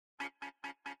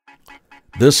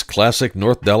This classic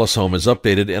North Dallas home is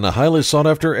updated in a highly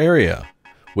sought-after area.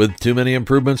 With too many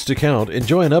improvements to count,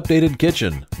 enjoy an updated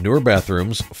kitchen, newer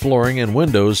bathrooms, flooring, and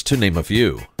windows, to name a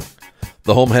few.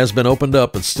 The home has been opened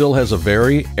up but still has a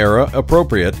very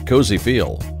era-appropriate, cozy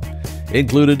feel.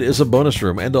 Included is a bonus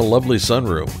room and a lovely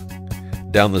sunroom.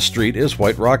 Down the street is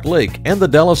White Rock Lake and the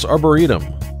Dallas Arboretum.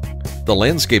 The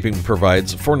landscaping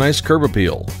provides for nice curb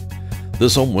appeal.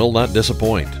 This home will not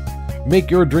disappoint.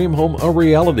 Make your dream home a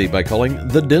reality by calling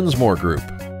the Dinsmore Group